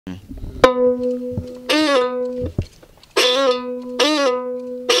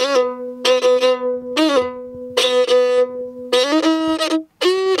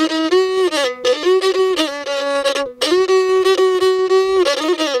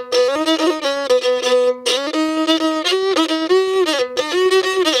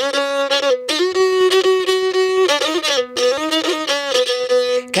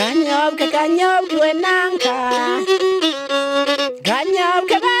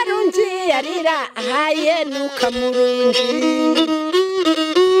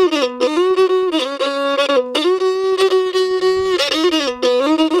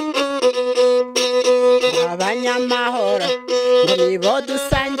Abanyamahoro ngo nibo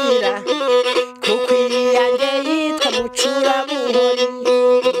dusangira kuko iyanjye yitwa mucurabuhori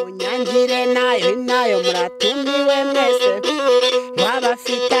munyangire nayo muratumiwe mwese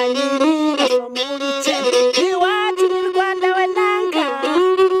wabafitanye ibibazo mu bice iwacu mu Rwanda we nanga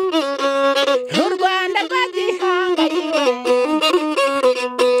u Rwanda rwa gihanga yiwe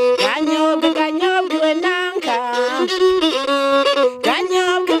ganyobwe we nanga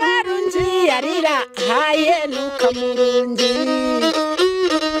ganyobwe barunzi yarira haye nuka murundi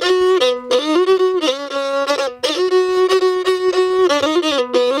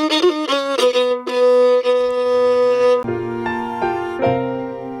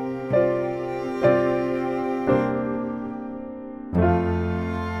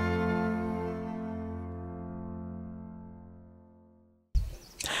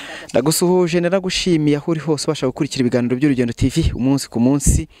Ndagusuhuje naragushimiye aho uri hose ubasha gukurikira ibiganiro by'Urugendo TV umunsi ku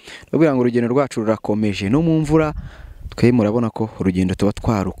munsi nubwira ngo urugendo rwacu rurakomeje no mu mvura twe murabona ko urugendo tuba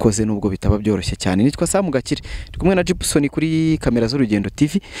twarukoze nubwo bitaba byoroshye cyane. Nitwa Sam Gakire ndi kumwe na Gibson kuri kamera z'Urugendo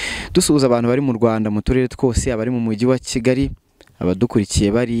TV dusuhuza abantu bari mu Rwanda mu turere twose abari mu mujyi wa Kigali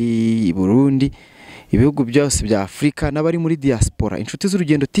abadukurikiye bari i Burundi ibihugu byose bya Afrika n'abari muri diaspora inshuti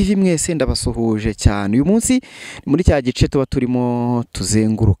z'Urugendo TV mwese ndabasuhuje cyane. Uyu munsi muri cya gice tuba turimo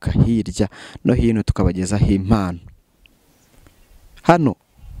tuzenguruka hirya no hino tukabagezaho impano hano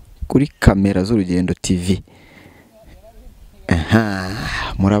kuri kamera z'Urugendo TV.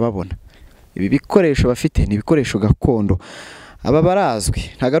 Murababona ibi bikoresho bafite ni ibikoresho gakondo aba barazwi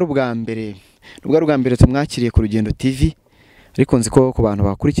ntago ari ubwa mbere tumwakiriye ku Rugendo TV ariko nzi ko ku bantu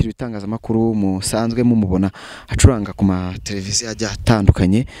bakurikira ibitangazamakuru musanzwe mumubona acuranga ku ma televiziyo ajya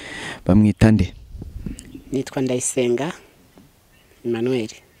atandukanye. Bamwita nde? Nitwa Ndayisenga Emmanuel.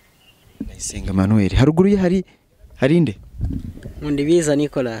 Ndayisenga Emmanuel. Haruguru ye hari nde? Ndibiza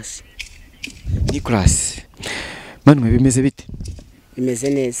Nicolas. Manu bimeze bite? Bimeze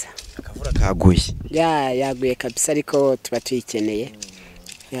neza. Akavura kaguye. Yaguye kabisa ariko tuba tuyikeneye.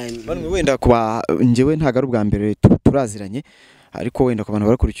 Manu wenda kuba njyewe ntago ari ubwa mbere turaziranye ariko wenda ku bantu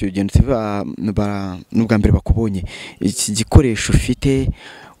barakurikira Urugendo TV n'ubwa mbere bakubonye iki gikoresho ufite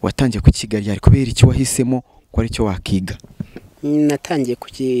watangiye kukiga ariko kubera iki wahisemo ko ari cyo wakiga? Natangiye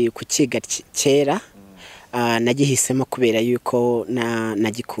kukiga kera nagihisemo kubera yuko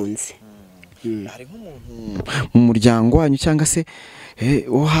nagikunze. Hari nk'umuntu mu muryango wanyu cyangwa se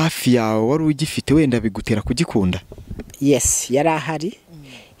wo hafi yawe wari ugifite wenda bigutera kugikunda? Yes, yarahari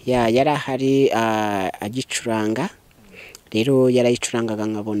agicuranga rero yarayicurangaga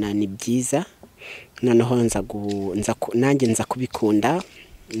nkabona ni byiza noneho nanjye nza kubikunda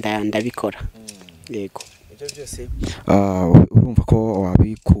ndabikora. Yego ibyo byose urumva ko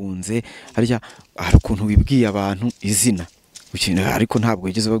wabikunze harya hari ukuntu wibwiye abantu izina ariko ntabwo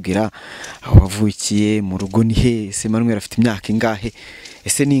yigeze babwira aho wavukiye mu rugo ni he ese Emmanuel afite imyaka ingahe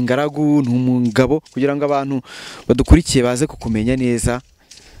ese ni ingaragu n'umugabo kugira ngo abantu badukurikiye baze kukumenya neza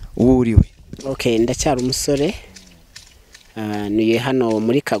uwo uriwe? Okay, ndacyari umusore niye hano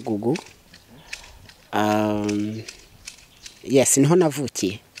muri Kagugu. Yes, niho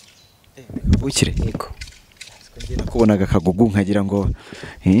navukiye. Ukire? Yego. Kubonaga Kagugu nkagira ngo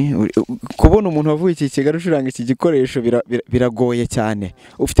kubona umuntu wavukiye Kigali ucuranga iki gikoresho biragoye cyane.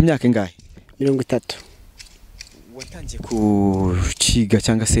 Ufite imyaka ingahe? 30. Watangiye kuciga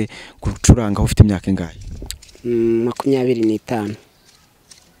cyangwa se gucuranga ufite imyaka ingahe? 25.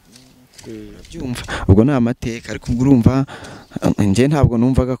 Byumva ubwo ni amateka ariko urumva nje ntabwo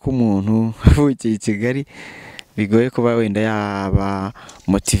numvaga ko umuntu avukiye Kigali bigoye kuba wenda yaba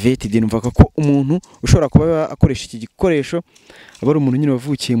motivated. Numvaga ko umuntu ushobora kuba akoresha iki gikoresho aba ari umuntu nyine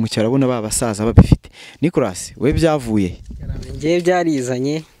wavukiye mu cyaro abona babasaza babifite. Nicolas we byavuye? Ngiye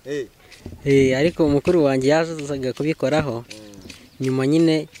byarizanye ariko umukuru wanjye yazaga kubikoraho nyuma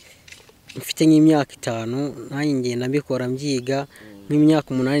nyine mfite nk'imyaka 5 nanjye ngenda mbikora mbyiga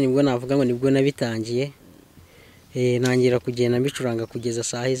nk'imyaka 8 nibwo navuga ngo nibwo nabitangiye nangira kugenda mbicuranga kugeza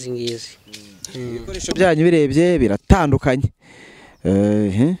saa hizi ngizi. Ibikoresho byanyu birebye biratandukanye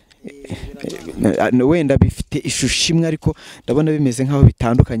wenda bifite ishusho imwe ariko ndabona bimeze nk'aho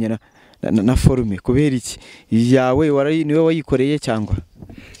bitandukanye na forume. Kubera iki yawe niwe wayikoreye cyangwa?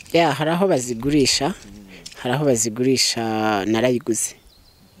 hari aho bazigurisha, narayiguze.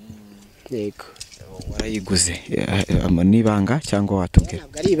 Yego. Warayiguze n'ibanga cyangwa watubwira?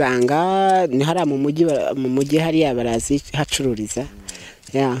 Ntabwo ari ibanga, ni hariya mu mujyi hariya barazi hacururiza.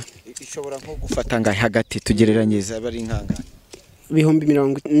 Ishobora nko gufata ngahe hagati tugereranyiriza bari inkanga?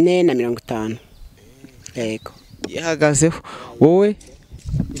 450. Yego. Ihagazeho. Wowe?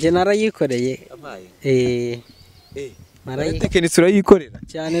 Nje narayikoreye. Naratekenitse urayikorera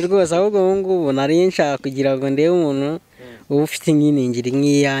cyane rwose, ahubwo ubu ngubu nari nshaka kugira ngo ndebe umuntu uba ufite iningiri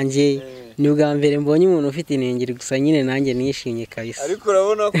nk'iyanjye. Ni ubwa mbere mbonye umuntu ufite iningiri, gusa nyine nanjye nishimye kabisa. Ariko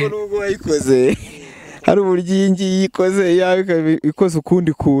urabona ko nubwo wayikoze hari uburyo iyi ngiyi ikoze, yawe ikoze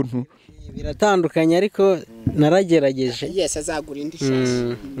ukundi kuntu biratandukanye, ariko naragerageje. Azagura indi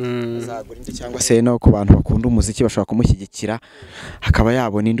shasha. Azagura indi, cyangwa se no ku bantu bakunda umuziki bashobora kumushyigikira hakaba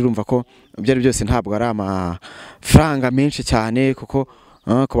yabona indi. Urumva ko ibyo ari byose ntabwo ari amafaranga menshi cyane, kuko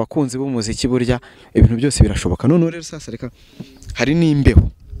ku bakunzi b'umuziki burya ibintu byose birashoboka. None rero sasa reka, hari n'imbeho,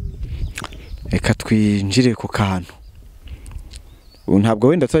 reka twinjire ku kantu. Ntabwo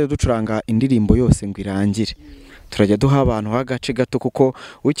wenda tuzajya ducuranga indirimbo yose ngo irangire, turajya duha abantu h'agace gato, kuko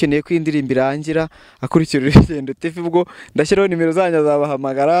ukeneye ko indirimbo irangira akurikira Urugendo TV, ubwo ndashyiraho nimero zanyu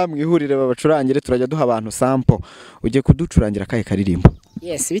azabahamagara mwihurire babacurangire. Turajya duha abantu sample. Ugiye kuducurangira akahe karirimbo?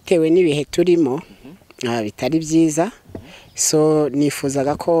 Bitewe n'ibihe turimo bitari byiza, so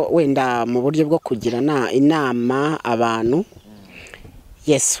nifuzaga ko wenda mu buryo bwo kugirana inama abantu,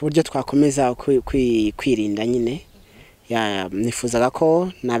 uburyo twakomeza kwirinda nyine. Nifuzaga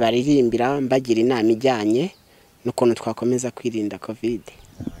ko nabaririmbira mbagira inama ijyanye n'ukuntu twakomeza kwirinda covid.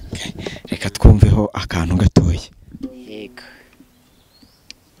 Reka twumveho akantu gatoya. Yego.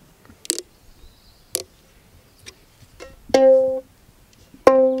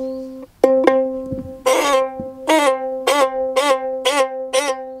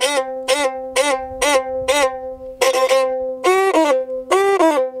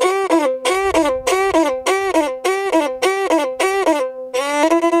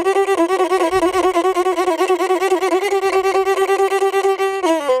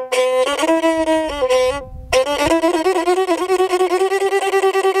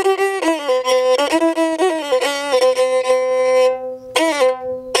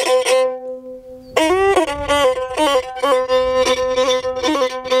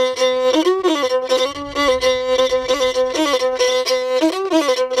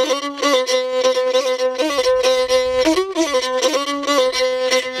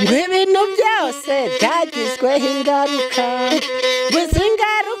 Ibintu byose byagizweho ingaruka, gusa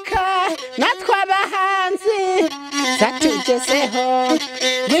ingaruka natwe abahanzi zatugezeho.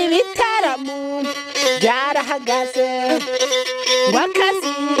 Ibitaramo byarahagaze,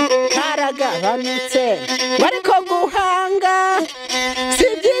 akazi karagabanutse, ariko guhanga si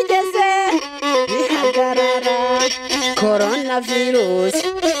byigeze bihagarara. Coronavirus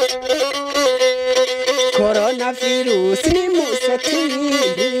ni muze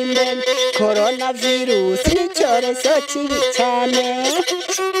tuyirinde. Coronavirus ni icyorezo kibi cyane.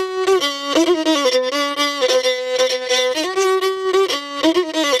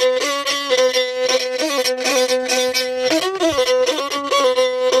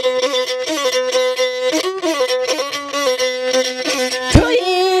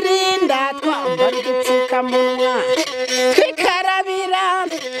 Tuyirinda twambara udupfukamunwa, twikarabira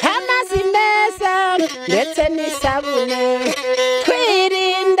amazi meza ndetse n'isabune,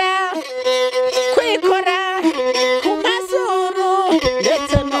 twirinda kwikora ku mazuru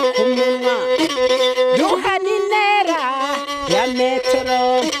ndetse no ku munwa, duhana intera ya metero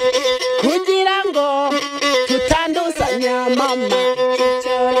kugira ngo tutanduzanya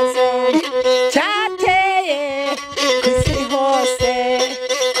icyorezo cyateye ku isi hose.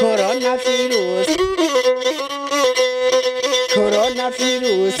 Coronavirus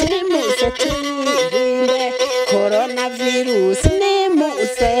ni muze tuyirinde. Coronavirus ni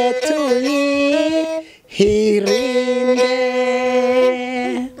muze tuyirinde.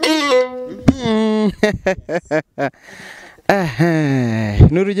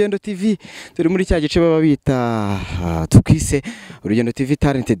 Ni Urugendo TV, turi muri cya gice baba bita twise Urugendo TV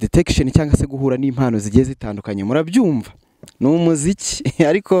talent detection, cyangwa se guhura n'impano zigiye zitandukanye. Murabyumva, ni umuziki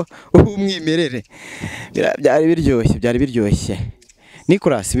ariko umwimerere. Byari biryoshye.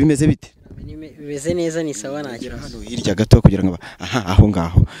 Nicolas, bimeze bite? Bimeze neza, ni sawa. Nagera hano hirya gato kugira ngo aho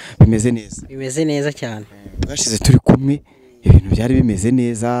ngaho bimeze neza. Bimeze neza cyane. Bwashize turi kumwe ibintu byari bimeze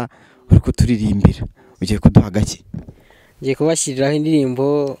neza, uri kuturirimbira. Ugiye kuduha gake? ngiye kubashyiriraho indirimbo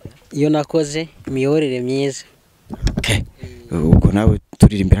iyo nakoze imiyoborere myiza. ubwo nawe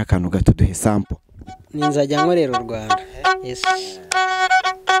turirimbira akantu gato duhe sample. Ni nzajya nkorera u Rwanda. Yes.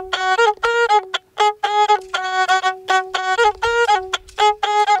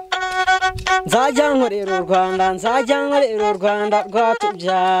 Nzajya nkorera u Rwanda, nzajya nkorera u Rwanda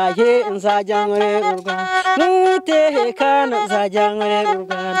rwatubyaye, nzajya nkorera u Rwanda n'umutekano, nzajya nkorera u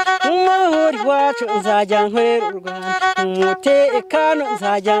Rwanda mu mahoro iwacu, nzajya nkorera u Rwanda n'umutekano,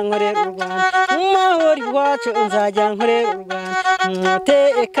 nzajya nkorera u Rwanda mu mahoro iwacu, nzajya nkorera u Rwanda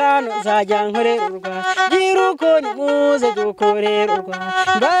n'umutekano, nzajya nkorera u Rwanda giruko nimuze dukorera u Rwanda,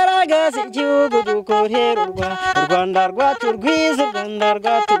 imbaraga z'igihugu dukorera u Rwanda rwacu rwiza, u Rwanda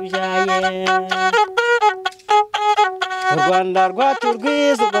rwatubyaye, u Rwanda rwacu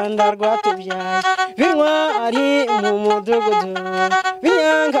rwiza, u Rwanda rwatubyaye, b'intwari mu mudugudu,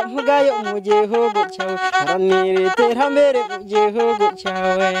 b'inyangamugayo mu gihugu cyawe, haranira iterambere mu gihugu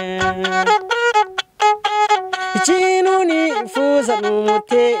cyawe. Ikintu nifuza ni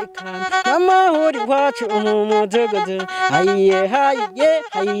umutekano n'amahoro iwacu mu mudugudu, hayiye hayiye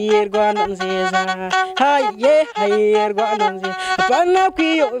hayiye Rwanda nziza, hayiye hayiye Rwanda nziza, apana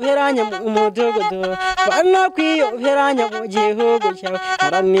kwiyoberanya mu mudugudu, apana kwiyoberanya mu gihugu cyawe,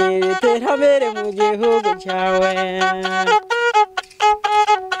 haranira iterambere mu gihugu cyawe.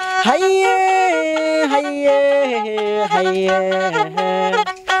 Hayiye hayiye hayiye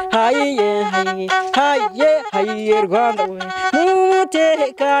hayiye hayiye hayiye Rwanda we,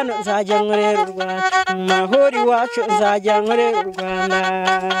 n'umutekano nzajya nkorera u Rwanda, mu mahoro iwacu nzajya nkorera u Rwanda.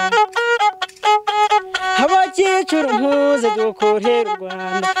 Abakecuru mpuze dukorera u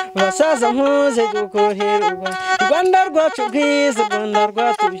Rwanda, abasaza mpuze dukorera u Rwanda, u Rwanda rwacu rwiza, u Rwanda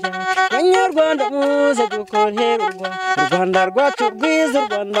rwatubyaye, Abanyarwanda mpuze dukorera u Rwanda, u Rwanda rwacu rwiza, u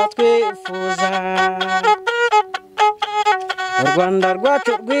Rwanda twifuza, u Rwanda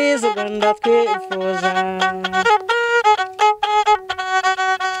rwacu rwiza, u Rwanda twifuza.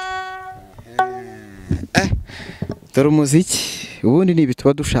 Dore umuziki ubundi ni ibi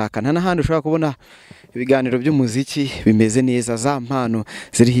tuba dushaka, nta n'ahandi ushobora kubona ibiganiro by'umuziki bimeze neza, za mpano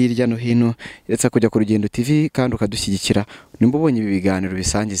ziri hirya no hino, ndetse kujya ku Rugendo TV kandi ukadushyigikira. Nimba ubonye ibi biganiro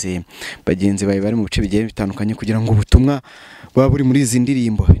bisangize bagenzi bawe bari mu bice bigiye bitandukanye, kugira ngo ubutumwa buba buri muri izi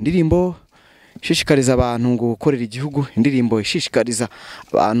indirimbo ishishikariza abantu gukorera igihugu, indirimbo ishishikariza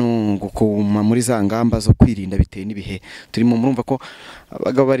abantu gukuma muri za ngamba zo kwirinda bitewe n'ibihe turimo. Murumva ko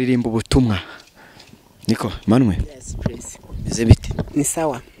abagabo baririmba ubutumwa. Niko manwe bize bite? Ni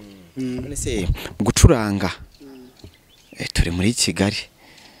sawa. None se gucuranga turi muri Kigali,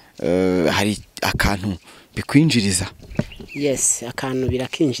 hari akantu bikwinjiriza? Yes, akantu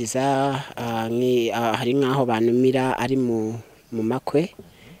birakinjiza, hari nk'aho banumira ari mu makwe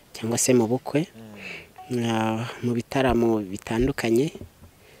cyangwa se mu bukwe, mu bitaramo bitandukanye.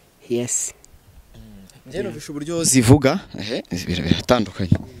 Yes. Njye numvisha uburyo zivuga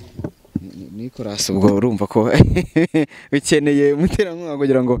biratandukanye. Nikorasi ubwo urumva ko bikeneye umuterankunga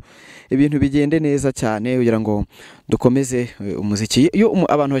kugira ngo ibintu bigende neza cyane, kugira ngo dukomeze umuziki. Iyo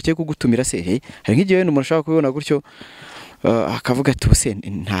abantu bagiye kugutumira se, hari nk'igihe wenda umuntu ashaka kubibona gutyo akavuga ati ubuse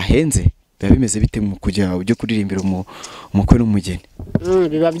ntahenze, biba bimeze bite mu kujya ujye kuririmbira umukwe n'umugeni?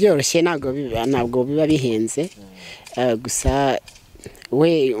 Biba byoroshye, ntabwo biba bihenze, gusa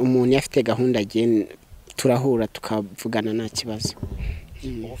we umuntu yafite gahunda agiye turahura tukavugana nta kibazo.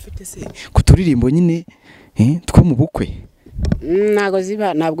 Ufite se kuturirimbo nyine two mu bukwe?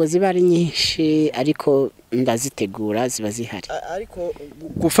 Ntabwo ziba ari nyinshi, ariko ndazitegura, ziba zihari. Ariko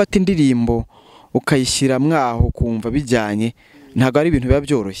gufata indirimbo ukayishyira mwaho kumva bijyanye, ntabwo ari ibintu biba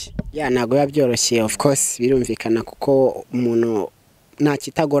byoroshye. Ntabwo biba byoroshye, of course birumvikana, kuko umuntu nta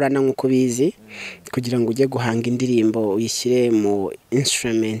kitagorana nk'uko bizi, kugira ngo ujye guhanga indirimbo uyishyire mu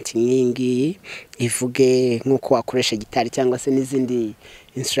instrument nk'ingiyi ivuge nk'uko wakoresha gitari cyangwa se n'izindi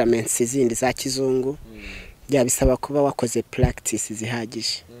instruments zindi za kizungu, byabisaba kuba wakoze practice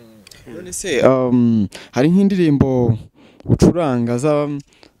zihagije. None se hari nk'indirimbo ucuranga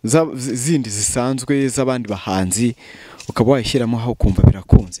zindi zisanzwe z'abandi bahanzi ukaba wayishyiramo aho kumva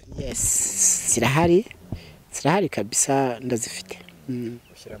birakunze? Yes, zirahari kabisa, ndazifite.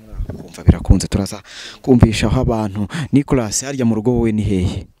 Kumva birakunze. Turaza kumvisha aho abantu. Nicolas, harya mu rugo wowe ni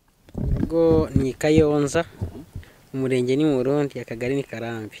hehe? Rugo ni Kayonza, umurenge ni Murundi, akagari ni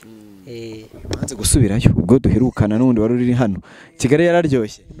Karambi. Banze gusubirayo ubwo duherukana n'undi wari uri hano. Kigali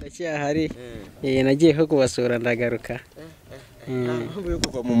yararyoshye? Ndacyahari. Nagiye ho kubasura ndagaruka.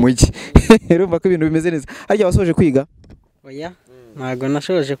 Kuva mu mujyi. Urumva ko ibintu bimeze neza. Harya wasoje kwiga? Oya, ntago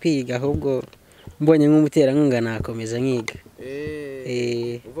nashoje kwiga, ahubwo mbonye nk'umuterankunga nakomeza nkiga.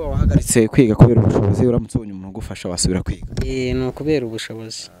 uba wahagaritse kwiga kubera ubushobozi uramutse ubonye umuntu ugufasha wasubira kwiga. ni ukubera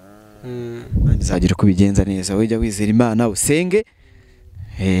ubushobozi. Bizagira uko bigenza neza, ujya wizera Imana usenge,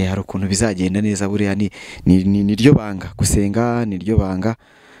 hari ukuntu bizagenda neza. Buriya ni ryo banga gusenga, ni ryo banga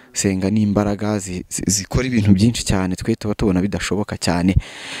gusenga, n'imbaraga zikora ibintu byinshi cyane twe tuba tubona bidashoboka cyane.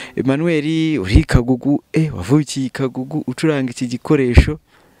 Emmanuel uri Kagugu, wavukiye Kagugu ucuranga iki gikoresho,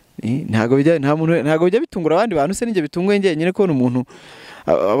 ntago bijya bitungura abandi bantu, se ninjye bitunguye njyenyine kubona umuntu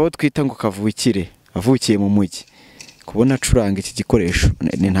abo twita ngo kavukire avukiye mu mujyi kubona acuranga iki gikoresho.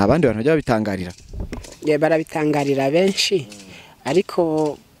 Nta bandi bantu bajya babitangarira. Barabitangarira benshi,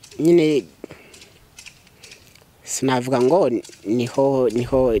 ariko nyine sinavuga ngo niho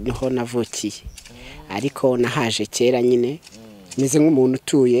navukiye, ariko nahaje kera nyine meze nk'umuntu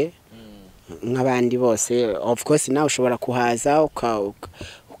utuye nk'abandi bose. Of course nawe ushobora kuhaza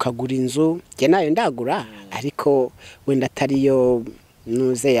ukagura inzu, njye nayo ndagura, ariko wenda atariyo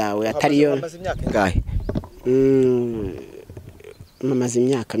nuze yawe, atariyo. Amaze imyaka ingahe? Namaze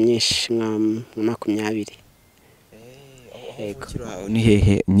imyaka myinshi nka 20. Yego. Ni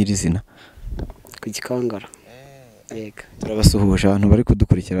hehe nyirizina? Ku Gikongoro. Yego. Turabasuhuje abantu bari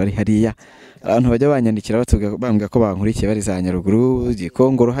kudukurikira bari hariya, abantu bajya banyandikira bambwira ko bankurikiye bari za Nyaruguru,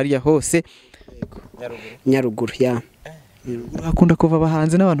 Gikongoro, hariya hose. Nyaruguru ya. Hakunda kuva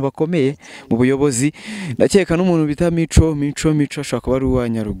abahanzi n'abantu bakomeye mu buyobozi. Ndakeka n'umuntu bita Mico ashaka kuba ari uwa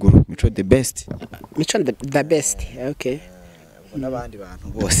Nyaruguru. Mico the best. Okay. N'abandi bantu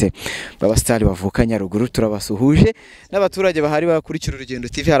bose b'abasitari bavuka Nyaruguru turabasuhuje, n'abaturage bahari bakurikira Urugendo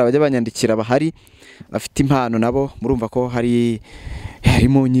TV hari abajya banyandikira bahari bafite impano nabo. Murumva ko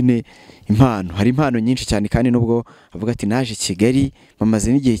harimo nyine impano, hari impano nyinshi cyane, kandi nubwo avuga ati naje Kigali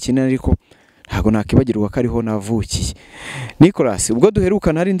mamaze n'igihe kinini, ariko ntago nakibagirwa ko ariho navukiye. Nicolas, ubwo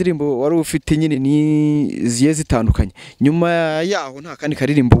duherukana hari indirimbo wari ufite nyine ni ziye zitandukanye, nyuma yaho nta kandi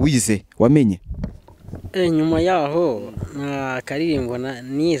karirimbo wize wamenye? Nyuma yaho nta karirimbo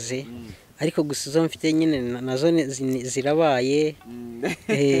nize, ariko gusa izo mfite nyine nazo zirabaye.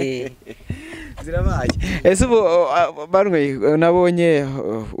 Zirabaye. Ese ubu barwe nabonye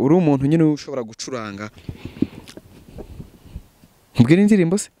uri umuntu nyine ushobora gucuranga. Mbwira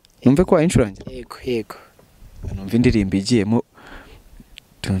indirimbo se numve ko wayincuranga. Yego. Numva indirimbo igiyemo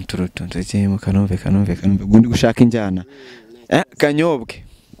tuntu kanombe ubundi gushaka injyana. Ganyobwe.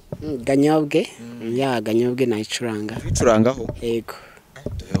 Ganyobwe nayicuranga. Ucurangaho? Yego.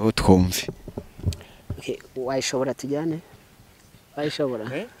 Aho twumve. Okay, wayishobora tujyane? Wayishobora?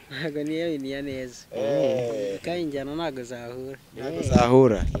 Ntago niya neza. Kandi injyana ntago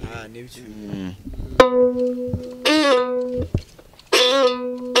zahura. Nibyo.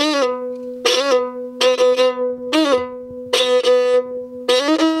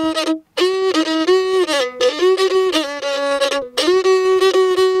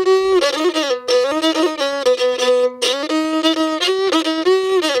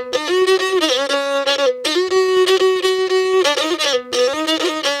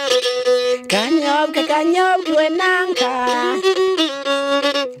 Ganyobwe nanka,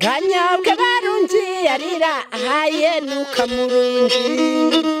 ganyobwe barungi yarira ahaye nuka murungi.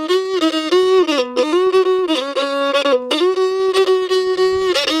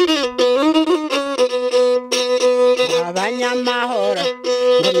 Abanyamahoro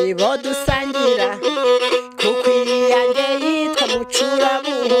ngo nibo dusangira, kuko iyanjye yitwa mucura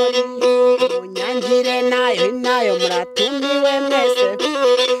buhori. Munyangire nayo muratumiwe mwese,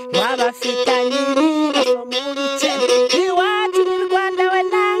 wabafitanye ibibazo mu bice. Iwacu ni Rwanda we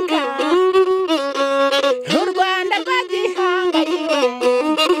nanga, u Rwanda rwa gihanga yiwe.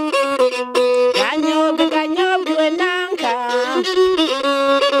 Ganyobwe we nanga,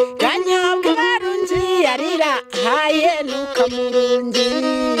 ganyobwe barungi yarira haye nuka murungi.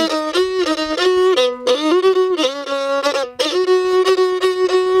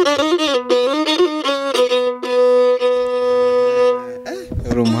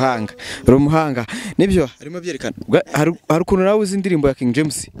 Rumuhanga nibyo arimo byerekana. Hari ukuntu nawe uzi indirimbo ya King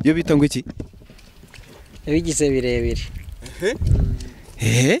James iyo bita ngo iki? Yabigize birebire.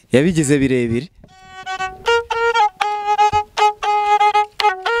 Yabigize birebire.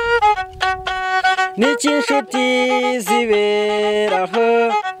 Niki inshuti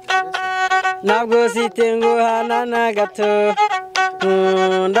ziberaho, ntabwo zitenguhana na gato.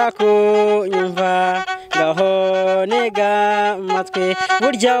 Nkunda kunyumva ngaho nega amatwi,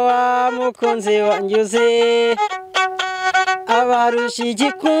 burya wa mukunzi wanyuze abarusha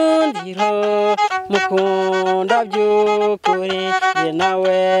igikundiro. Mukunda by'ukuri njye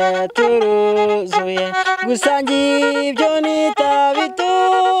nawe turuzuye, gusangiza ibyo nita bitu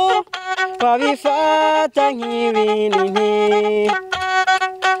babifata nk'ibinini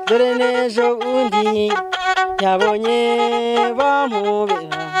dore n'ejo bundi yabonye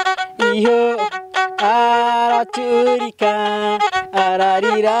bamubera iyo araturika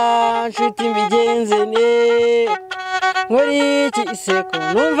ararira nshuti mbigenze ne nkora iki iseko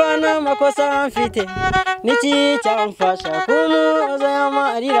numva n'amakosa mfite niki cyamfasha kumuhoza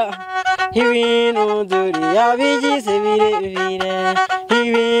y'amarira ibintu dore yabigize birebire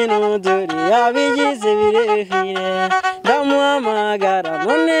ibintu dore yabigize birebire ndamuhamagara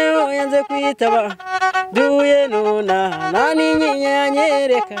noneho yanze kwitaba duhuye nonaha nta n'inyinya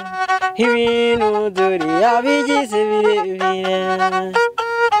yanyereka ibintu dore yabigize birebire.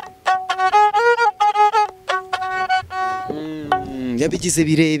 Yabigize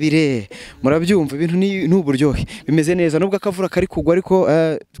birebire murabyumva ibintu ni uburyohe bimeze neza nubwo akavura kari kugwa ariko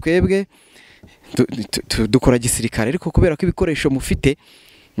twebwe dukora gisirikare ariko kubera ko ibikoresho mufite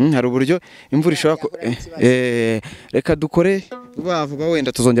hari uburyo imvura ishobora reka dukore bavuga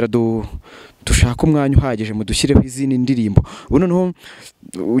wenda tuzongera dushaka umwanya uhagije mu dushyireho izindi ndirimbo ubu noneho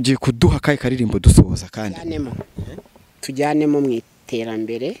ugiye kuduha akahe karirimbo dusoza kandi tujyanemo mu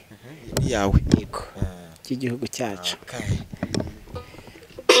iterambere yawe ry'igihugu cyacu.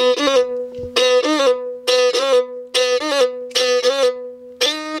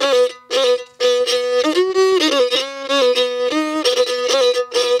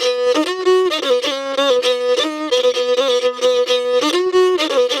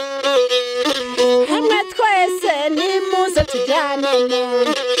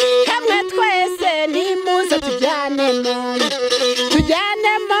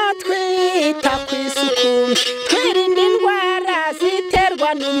 Tujyanemo twita ku isuku twirinda indwara ziterwa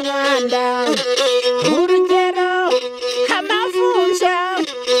n'umwanda urugero amavunja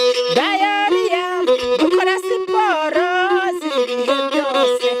dayariya gukora siporo z'ibihe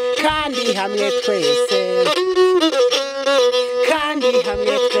byose kandi hamwe twese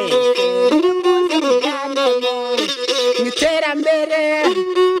tujyanemo mu iterambere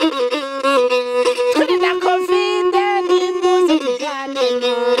twirinda kovide nimuze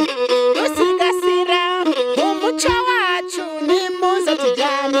tujyanemo dusigasira umuco wacu nimuze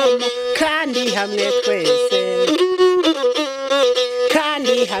tujyanemo kandi hamwe twese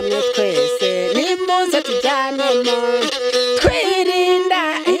nimuze tujyanemo twirinda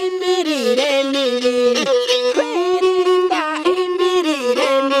imirire mibi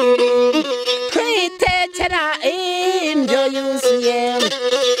twitekera indyo yuzuye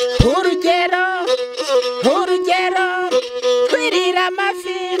urugero twirira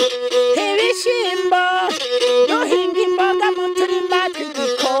amafi ibishyimbo duhinga imboga mu turima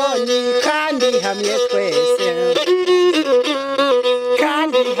tw'igikoni kandi hamwe twese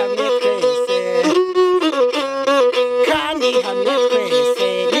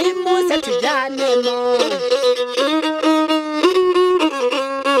nimuze tujyanemo.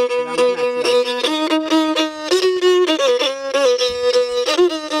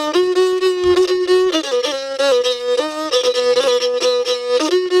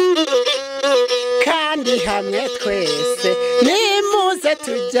 Hamwe twese nimuze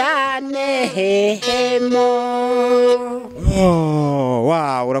tujyanemo.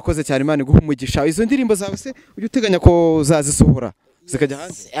 Wow, urakoze cyane Imana iguha umugisha. Izo ndirimbo zawe se ujye uteganya ko uzazisohora zikajya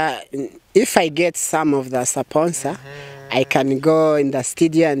hanze? If I get some of the sponsor, I can go in the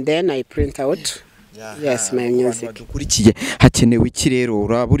studio and then I print out. Yes, my music. Badukurikiye hakenewe iki rero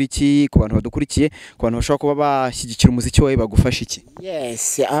urabura iki ku bantu badukurikiye ku bantu bashobora kuba bashyigikira umuziki wawe bagufasha iki?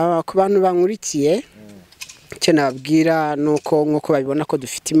 Yes, ku bantu bankurikiye icyo nababwira nuko nkuko babibona ko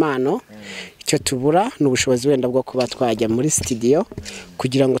dufite impano icyo tubura n'ubushobozi wenda bwo kuba twajya muri studio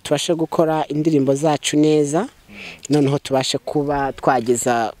kugira ngo tubashe gukora indirimbo zacu neza noneho tubashe kuba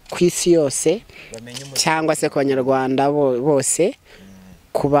twageza ku isi yose cyangwa se ku Banyarwanda bose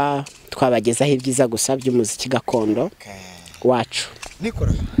kuba twabagezaho ibyiza gusa by'umuziki gakondo wacu.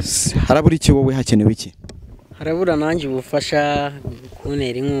 Nikora harabura iki wowe hakenewe iki? harabura nanjye ubufasha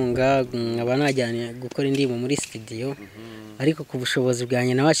kuntera inkunga nkaba najyana gukora indirimbo muri studio ariko ku bushobozi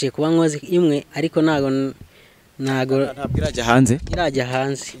bwanjye nabashije kuba nkoze imwe ariko ntabwo irajya hanze.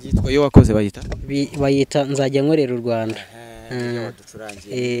 Yitwa yo wakoze bayita nzajya nkorera u Rwanda.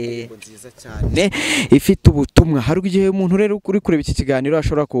 Nziza cyane ifite ubutumwa. Hari igihe umuntu rero uri kureba iki kiganiro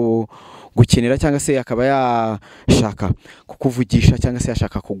ashobora gukenera cyangwa se akaba yashaka kukuvugisha cyangwa se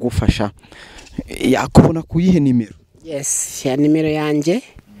yashaka kugufasha yakubona kuyihe nimero? Yes, ya nimero yanjye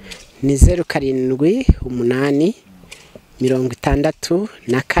ni 0788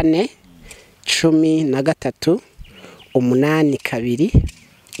 64 13 82 82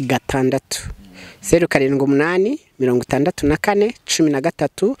 6. 0788 64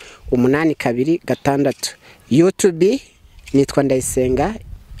 13 826. YouTube nitwa Ndayisenga,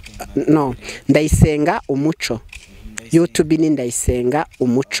 no, Ndayisenga umuco. YouTube ni Ndayisenga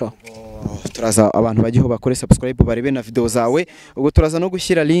umuco. Turaza abantu bagiho bakore subscribe barebe na video zawe, ubwo turaza no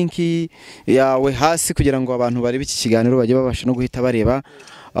gushyira link yawe hasi kugira ngo abantu barebe iki kiganiro bajye babasha no guhita bareba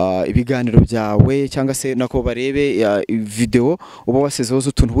ibiganiro byawe cyangwa se nako barebe video uba wasezeho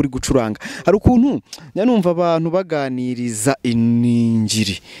utuntu uri gucuranga. Hari ukuntu nyanumva abantu baganiriza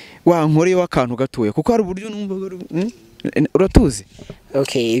iningiri wankoreye wakantu gatoya kuko hari uburyo numva uratuzi.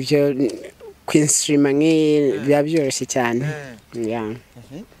 Okay, ibyo kwinstrima biba byoroshye cyane. Yeah.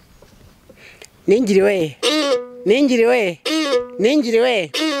 Ningiriwe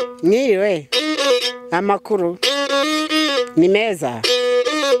mwiriwe amakuru ni meza.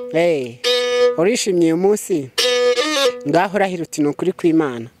 Urishimye uyu munsi ngaho urahiruti n'ukuri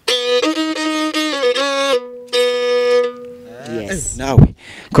kw'Imana. Yes, nawe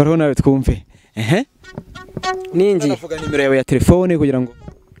koraho nawe twumve. Ningi ndavuga nimero yawe ya telefone kugira ngo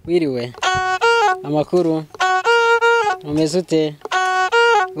wiriwe amakuru umeze ute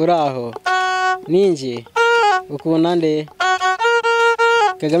uraho ningi ukubona nde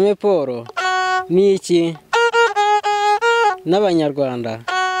Kagame Paul ni iki n'Abanyarwanda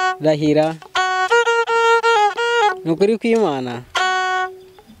rahira nukuri kw'Imana.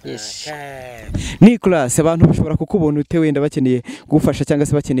 Yes. Nicholas, abantu bashobora kukubona ute wenda bakeneye gufasha cyangwa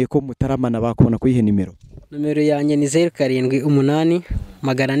se bakeneye ko mutaramana bakubona ku ihe nimero? Numero yanjye ni 0788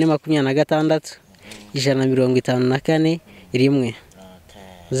 426 154 1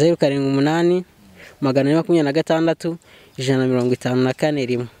 0788 426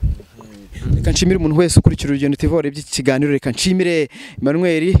 154 1. Reka nshimire umuntu wese ukurikira urugendo TV warebye iki kiganiro. Reka nshimire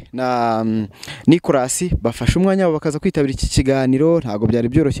Emmanuel na Nicholas bafashe umwanya wabo bakaza kwitabira iki kiganiro. Ntago byari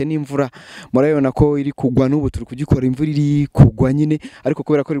byoroshye n'imvura murabona ko iri kugwa n'ubu turi kugikora imvura iri kugwa nyine, ariko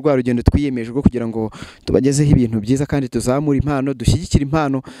kubera ko rwa rugendo twiyemeje rwo kugira ngo tubagezeho ibintu byiza kandi tuzamura impano, dushyigikira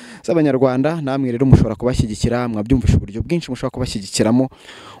impano z'Abanyarwanda. Namwe rero mushobora kubashyigikira, mwabyumvisha uburyo bwinshi mushobora kubashyigikiramo.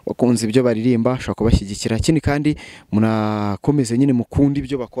 Wakunze ibyo baririmba ushobora kubashyigikira, ikindi kandi munakomeze nyine mukunda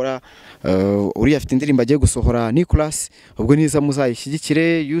ibyo bakora. Uri afite indirimbo agiye gusohora Nicholas, ubwo niza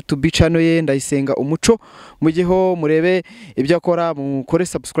muzayishyigikire. YouTube channel ye Ndayisenga umuco, mugiho murebe ibyo akora, mukore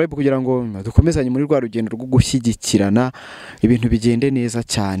subscribe kugira ngo dukomezanye muri rwa rugendo rwo gushyigikirana ibintu bigende neza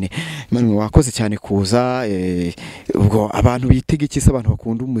cyane. Manu wakoze cyane kuza. Ubwo abantu bitega iki se, abantu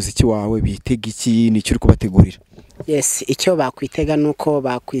bakunda umuziki wawe bitega iki, nicyo uri kubategurira? Yes, icyo bakwitega nuko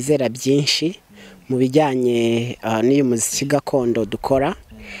bakwizera byinshi mu bijyanye n'iyo muziki gakondo dukora.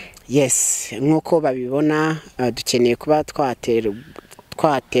 Yes, nkuko babibona dukeneye kuba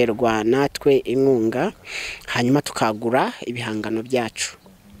twaterwa natwe inkunga hanyuma tukagura ibihangano byacu.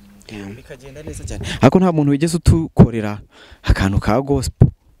 Bikagenda neza cyane. Hako nta muntu wigeze utukorera akantu ka gospel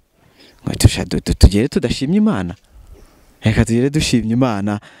tugere tudashimye Imana. Reka tugere dushimye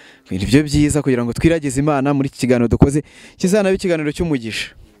Imana, ibyo byiza kugira ngo twiragize Imana muri iki kiganiro dukoze kizanabe ikiganiro cy'umugisha.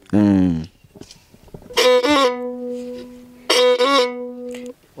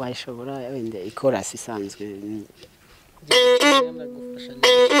 Wayishobora wenda ikorasi isanzwe.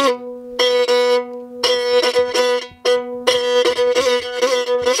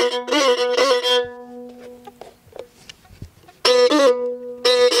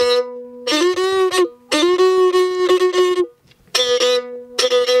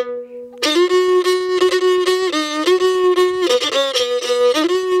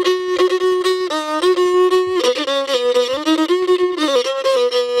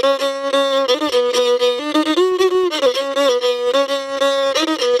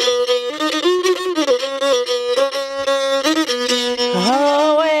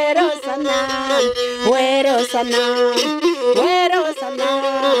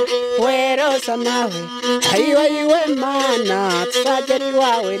 Nawe ayiwe mana tuzagera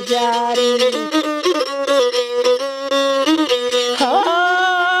iwawe ryari.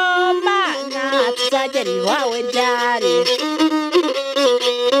 Mana tuzagera iwawe ryari.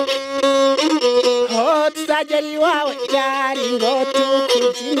 Tuzagera iwawe ryari ngo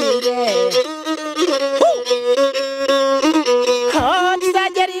tukubyinire.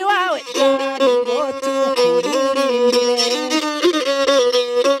 Tuzagera iwawe ryari ngo tukuririmbire.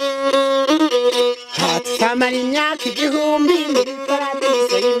 Tuzamara imyaka 1000 muri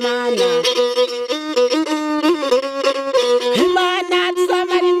paradiso y'Imana. Imana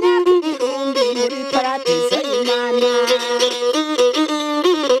tuzamara imyaka 1000 muri paradiso y'Imana.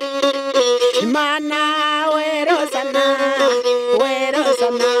 Imana werozana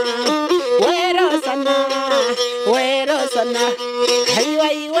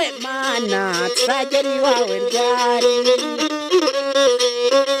yewe mana tuzagera iwawe ryari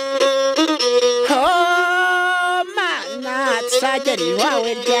oh mana tuzagera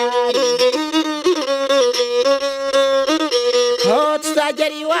iwawe ryari oh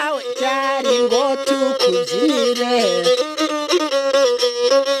tuzagera iwawe ryari ngo tukubyinire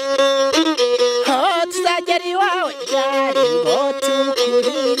oh tuzagera iwawe ryari ngo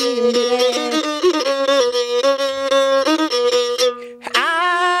tukuririmbire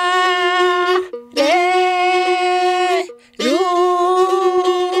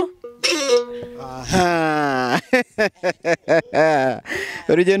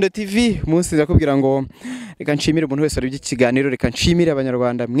Urugendo TV umunsi ndakubwira ngo reka nshimire umuntu wese ari ikiganiro, reka nshimire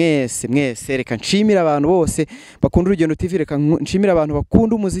abanyarwanda mwese, reka nshimire abantu bose bakunda Urugendo TV, reka nshimire abantu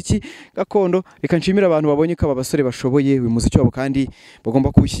bakunda umuziki gakondo, reka nshimire abantu babonye ko aba basore bashoboye uyu muziki wabo kandi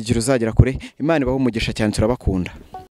bagomba kuwushyigikira uzagera kure. Imana ibahe umugisha cyane, turabakunda.